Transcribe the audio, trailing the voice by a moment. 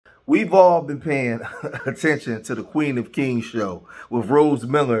We've all been paying attention to the Queen of Kings show with Rose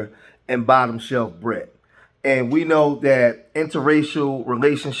Miller and Bottom Shelf Brett. And we know that interracial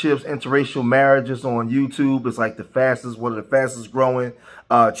relationships, interracial marriages on YouTube is like one of the fastest growing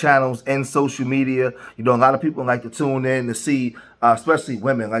channels in social media. You know, a lot of people like to tune in to see, especially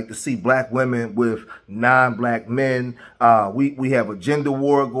women, like to see black women with non-black men. We have a gender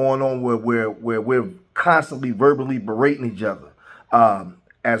war going on where we're constantly verbally berating each other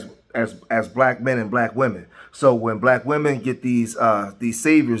as black men and black women. So when black women get these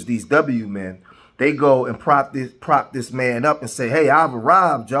saviors, these W men, they go and prop this man up and say, hey, I've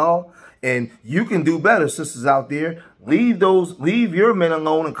arrived, y'all, and you can do better, sisters out there. Leave your men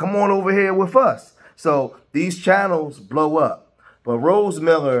alone and come on over here with us. So these channels blow up. But Rose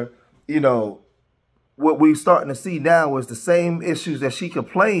Miller, you know, what we're starting to see now is the same issues that she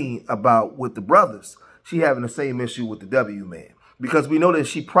complained about with the brothers. She having the same issue with the W man. Because we know that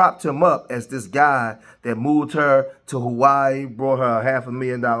she propped him up as this guy that moved her to Hawaii, brought her a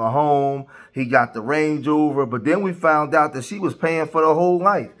 $500,000 home. He got the Range Rover. But then we found out that she was paying for the whole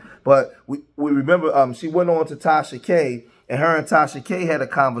life. But we remember she went on to Tasha K, and her and Tasha K had a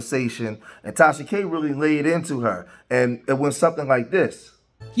conversation. And Tasha K really laid into her. And it went something like this.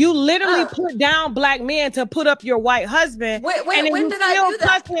 You literally put down black men to put up your white husband. Wait, when did I do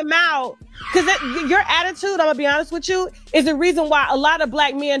that? Cuss him out. Because your attitude, I'm going to be honest with you, is the reason why a lot of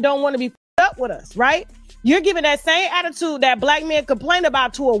black men don't want to be up with us, right? You're giving that same attitude that black men complain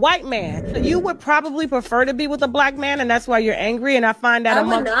about to a white man. You would probably prefer to be with a black man, and that's why you're angry. And I find that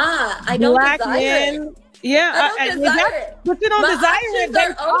among I don't black desire men. Yeah, I don't desire it. But you don't My desire options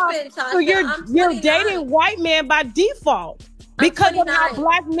it. are open, Tasha. So you're dating white men by default. Because of how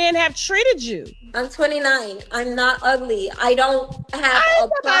black men have treated you. I'm 29. I'm not ugly. I don't have a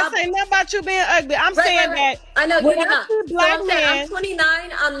problem. I'm not saying nothing about you being ugly. I'm saying that I know you're not. Black men, I'm 29.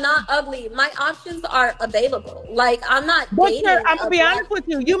 I'm not ugly. My options are available. Like, I'm not dating. I'm going to be honest with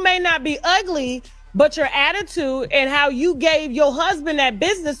you. You may not be ugly, but your attitude and how you gave your husband that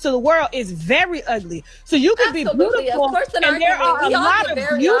business to the world is very ugly. So you could be beautiful, of course, and there are a lot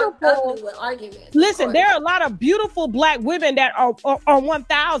of beautiful arguments. Listen, there are a lot of beautiful black women that are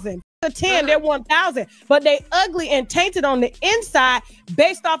 1,000. 10, they're 1,000, but they ugly and tainted on the inside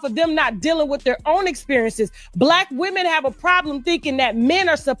based off of them not dealing with their own experiences. Black women have a problem thinking that men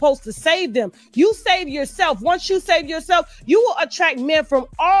are supposed to save them. You save yourself. Once you save yourself, you will attract men from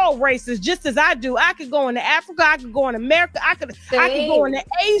all races, just as I do. I could go into Africa, I could go in America, I could go into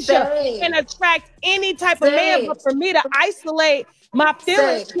Asia and attract any type of man. But for me to isolate my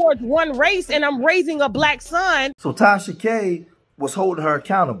feelings towards one race, and I'm raising a black son. So Tasha K was holding her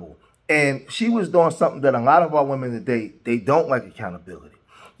accountable. And she was doing something that a lot of our women today, they don't like accountability.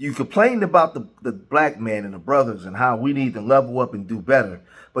 You complained about the black man and the brothers and how we need to level up and do better.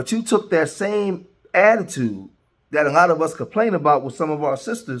 But you took that same attitude that a lot of us complain about with some of our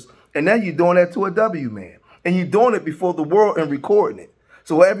sisters, and now you're doing that to a W man. And you're doing it before the world and recording it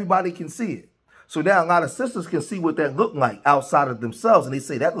so everybody can see it. So now a lot of sisters can see what that looked like outside of themselves, and they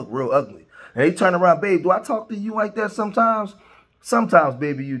say, that look real ugly. And they turn around, babe, do I talk to you like that sometimes? Sometimes,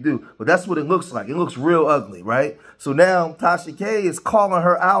 baby, you do. But that's what it looks like. It looks real ugly, right? So now Tasha K is calling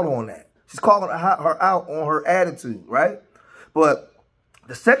her out on that. She's calling her out on her attitude, right? But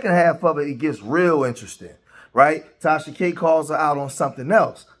the second half of it, it gets real interesting, right? Tasha K calls her out on something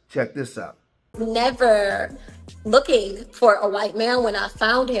else. Check this out. Never looking for a white man when I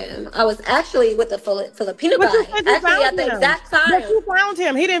found him. I was actually with the Filipino guy. Actually, at the exact time. But you found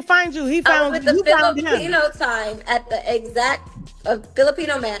him. He didn't find you. He found you. I was with the Filipino time at the exact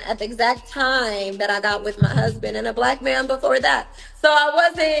Filipino man at the exact time that I got with my husband, and a black man before that. So I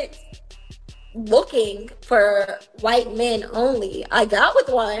wasn't looking for white men only. I got with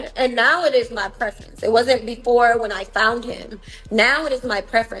one, and now it is my preference. It wasn't before when I found him. Now it is my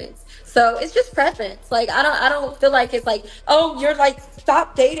preference. So it's just preference. Like, I don't feel like it's like, oh, you're like,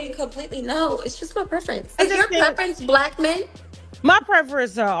 stop dating completely. No, it's just my preference. Is your preference black men? My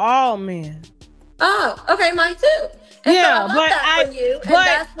preference are all men. Oh, okay, mine too. And yeah, so I love that for you, and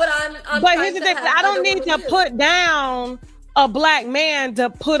that's what I'm but here's the thing, I don't need to put down a black man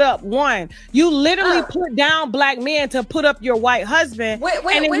to put up one. You literally put down black men to put up your white husband. Wait,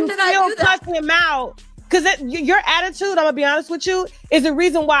 when did I do that? Cuss him out. Because your attitude, I'm going to be honest with you, is the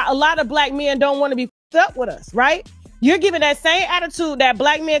reason why a lot of black men don't want to be up with us, right? You're giving that same attitude that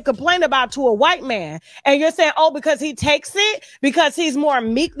black men complain about to a white man. And you're saying, oh, because he takes it, because he's more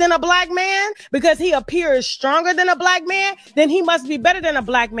meek than a black man, because he appears stronger than a black man, then he must be better than a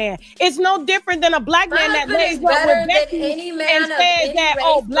black man. It's no different than a black man that lays up with Becky and says that,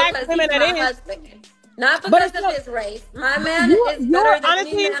 oh, black women are in. Not But because it's of not, his race. My man is you're better than any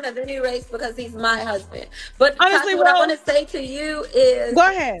honestly, man of any race because he's my husband. But honestly, Tasha, what I want Rose, to say to you is, go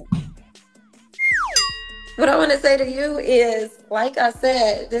ahead. what I want to say to you is, like I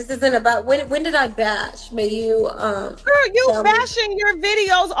said, this isn't about when did I bash? May you Girl, you tell me bashing your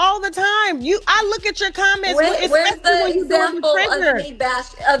videos all the time. I look at your comments, where's especially the when you're doing the example of trigger. me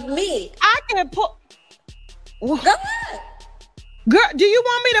bash of me? I can pull. Go ahead. Girl, do you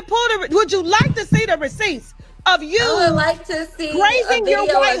want me to pull the? Would you like to see the receipts of I would you like to see a praising your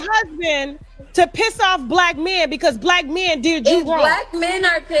video white of husband to piss off black men because black men did you if wrong? black men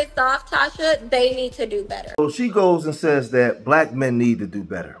are pissed off, Tasha, they need to do better. So she goes and says that black men need to do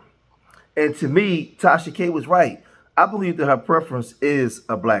better. And to me, Tasha K was right. I believe that her preference is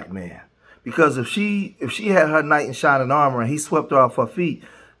a black man. Because if she had her knight in shining armor and he swept her off her feet,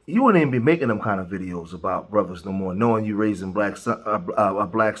 you wouldn't even be making them kind of videos about brothers no more, knowing you raising a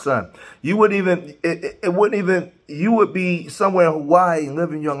black son. You wouldn't even, it wouldn't even, you would be somewhere in Hawaii and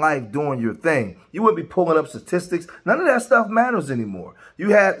living your life doing your thing. You wouldn't be pulling up statistics. None of that stuff matters anymore.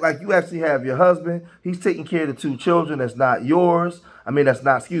 You actually have your husband. He's taking care of the two children that's not yours.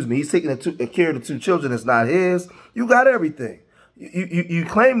 He's taking care of the two children that's not his. You got everything. You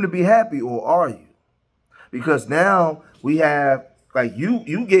claim to be happy, or are you? Because now we have, like,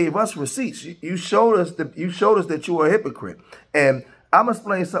 you gave us receipts. You showed us that you were a hypocrite. And I'm gonna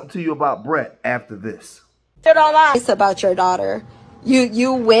explain something to you about Brett after this. It's about your daughter.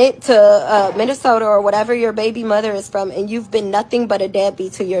 You went to Minnesota or whatever your baby mother is from, and you've been nothing but a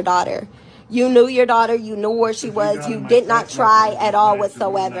deadbeat to your daughter. You knew your daughter. You knew where she was. You did not try at all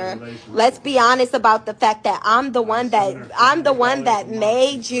whatsoever. Let's be honest about the fact that I'm the one that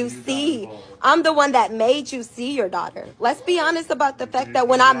made you see. I'm the one that made you see your daughter. Let's be honest about the fact that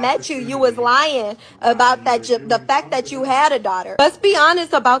when I met you, you was lying about the fact that you had a daughter. Let's be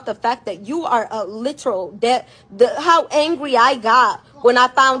honest about the fact that you are a literal how angry I got when I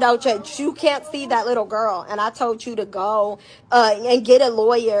found out that you can't see that little girl, and I told you to go and get a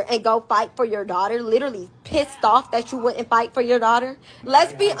lawyer and go fight for your daughter. Literally pissed off that you wouldn't fight for your daughter.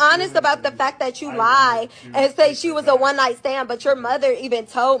 Let's be honest about the fact that you lie and say she was a one-night stand, but your mother even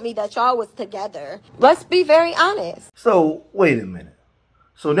told me that y'all was together. Let's be very honest. So wait a minute.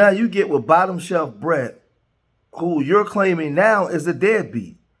 So now you get with bottom shelf Brett, who you're claiming now is a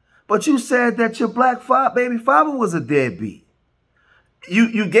deadbeat. But you said that your black baby father was a deadbeat.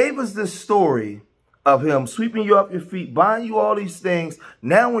 You gave us this story of him sweeping you off your feet, buying you all these things.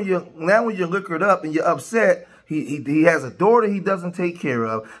 Now when you're liquored up and you're upset, he has a daughter he doesn't take care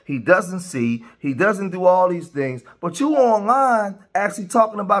of. He doesn't see. He doesn't do all these things. But you online actually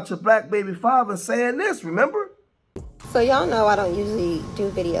talking about your black baby father and saying this, remember? So y'all know I don't usually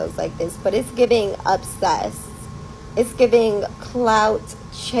do videos like this, but it's giving obsessed. It's giving clout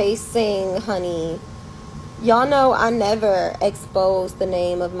chasing, honey. Y'all know I never exposed the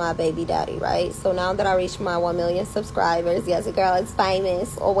name of my baby daddy, right? So now that I reached my 1 million subscribers, yes, a girl is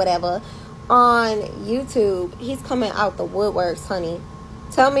famous or whatever, on YouTube, he's coming out the woodworks, honey.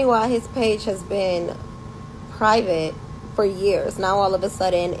 Tell me why his page has been private for years. Now all of a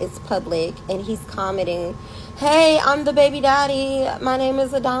sudden it's public and he's commenting, hey, I'm the baby daddy. My name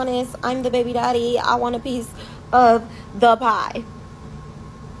is Adonis. I'm the baby daddy. I want a piece of the pie.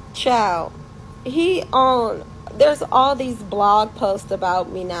 Child. There's all these blog posts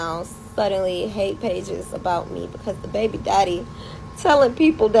about me now, suddenly hate pages about me because the baby daddy telling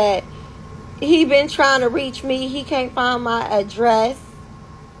people that he been trying to reach me, he can't find my address,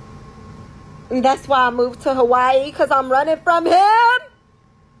 and that's why I moved to Hawaii, because I'm running from him.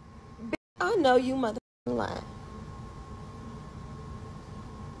 I know you motherfucking lying.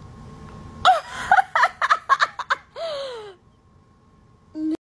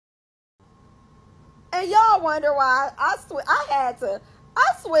 And y'all wonder why I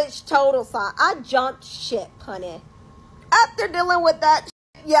switched total side. I jumped ship, honey. After dealing with that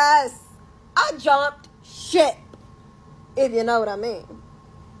shit, yes, I jumped ship. If you know what I mean.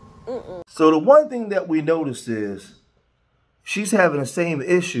 So the one thing that we noticed is she's having the same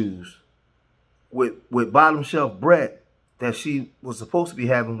issues with bottom shelf Brett that she was supposed to be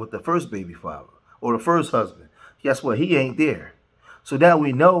having with the first baby father or the first husband. Guess what? He ain't there. So now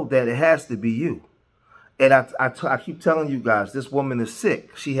we know that it has to be you. And I keep telling you guys, this woman is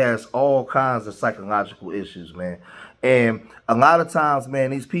sick. She has all kinds of psychological issues, man. And a lot of times, man,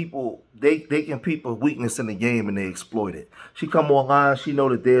 these people, they can peep a weakness in the game and they exploit it. She come online, she know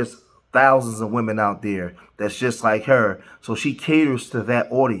that there's thousands of women out there that's just like her. So she caters to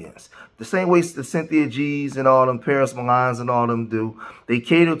that audience. The same way the Cynthia G's and all them, Paris Milans and all them do. They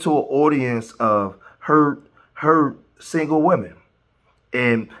cater to an audience of hurt single women.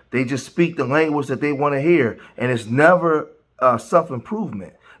 And they just speak the language that they want to hear. And it's never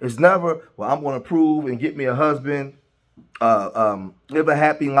self-improvement. It's never, well, I'm going to prove and get me a husband, live a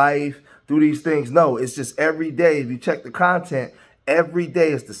happy life, do these things. No, it's just every day. If you check the content, every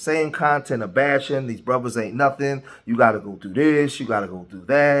day it's the same content of bashing. These brothers ain't nothing. You got to go do this. You got to go do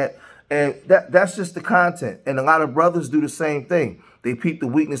that. And that's just the content. And a lot of brothers do the same thing. They peep the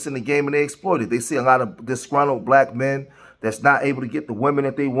weakness in the game and they exploit it. They see a lot of disgruntled black men that's not able to get the women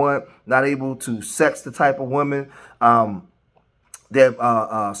that they want, not able to sex the type of women.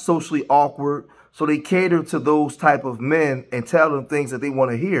 They're socially awkward. So they cater to those type of men and tell them things that they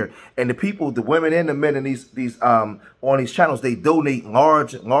want to hear. And the people, the women and the men in these on these channels, they donate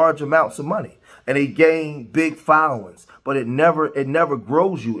large amounts of money and they gain big followings. But it never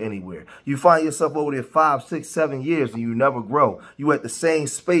grows you anywhere. You find yourself over there 5, 6, 7 years and you never grow. You at the same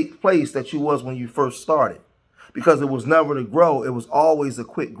place that you was when you first started. Because it was never to grow. It was always a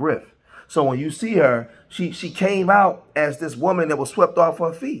quick grift. So when you see her, she came out as this woman that was swept off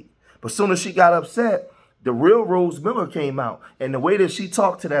her feet. But as soon as she got upset, the real Rose Miller came out. And the way that she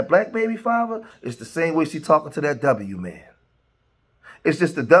talked to that black baby father is the same way she talking to that W man. It's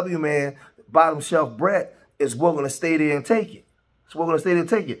just the W man, bottom shelf Brett, is willing to stay there and take it. It's willing to stay there and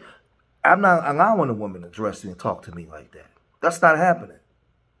take it. I'm not allowing a woman to dress me and talk to me like that. That's not happening.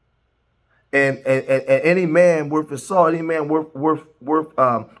 And any man worth his salt, any man worth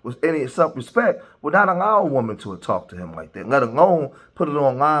with any self-respect would not allow a woman to talk to him like that, let alone put it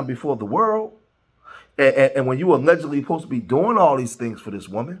online before the world. And when you allegedly supposed to be doing all these things for this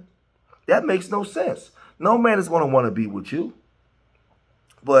woman, that makes no sense. No man is going to want to be with you.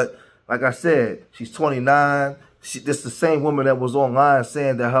 But like I said, she's 29. This is the same woman that was online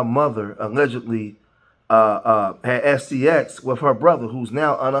saying that her mother allegedly had SCX with her brother, who's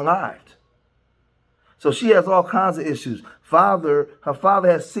now unalived. So she has all kinds of issues. Her father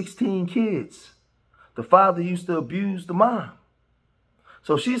has 16 kids. The father used to abuse the mom.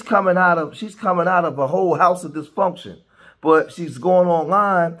 So she's coming out of a whole house of dysfunction. But she's going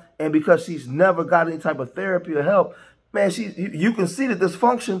online, and because she's never got any type of therapy or help, man, you can see the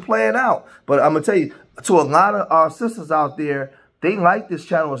dysfunction playing out. But I'm gonna tell you, to a lot of our sisters out there, they like this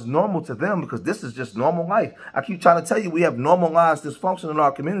channel. It's normal to them because this is just normal life. I keep trying to tell you, we have normalized dysfunction in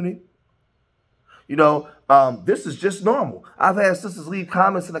our community. You know, this is just normal. I've had sisters leave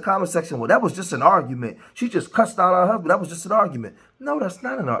comments in the comment section. Well, that was just an argument. She just cussed out her husband. That was just an argument. No, that's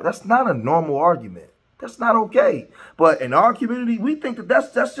not a normal argument. That's not okay. But in our community, we think that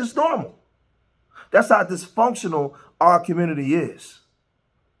that's just normal. That's how dysfunctional our community is.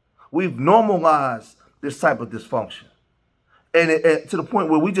 We've normalized this type of dysfunction, and to the point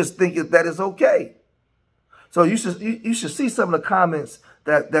where we just think that is okay. So you should see some of the comments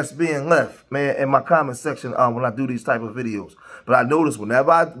that's being left, man, in my comment section when I do these type of videos. But I notice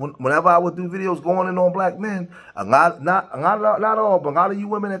whenever I would do videos going in on black men, not all, but a lot of you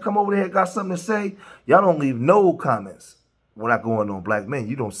women that come over here got something to say, y'all don't leave no comments when I go in on black men.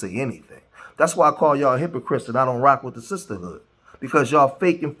 You don't say anything. That's why I call y'all hypocrites and I don't rock with the sisterhood. Because y'all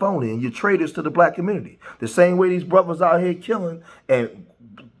fake and phony and you're traitors to the black community. The same way these brothers out here killing and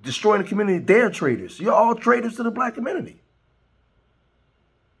destroying the community, they're traitors. You're all traitors to the black community.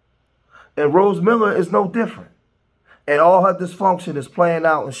 And Rose Miller is no different. And all her dysfunction is playing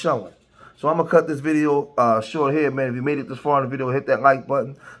out and showing. So I'm going to cut this video short here, man. If you made it this far in the video, hit that like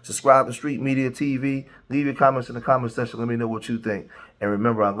button. Subscribe to Street Media TV. Leave your comments in the comment section. Let me know what you think. And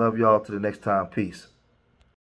remember, I love y'all. Till the next time. Peace.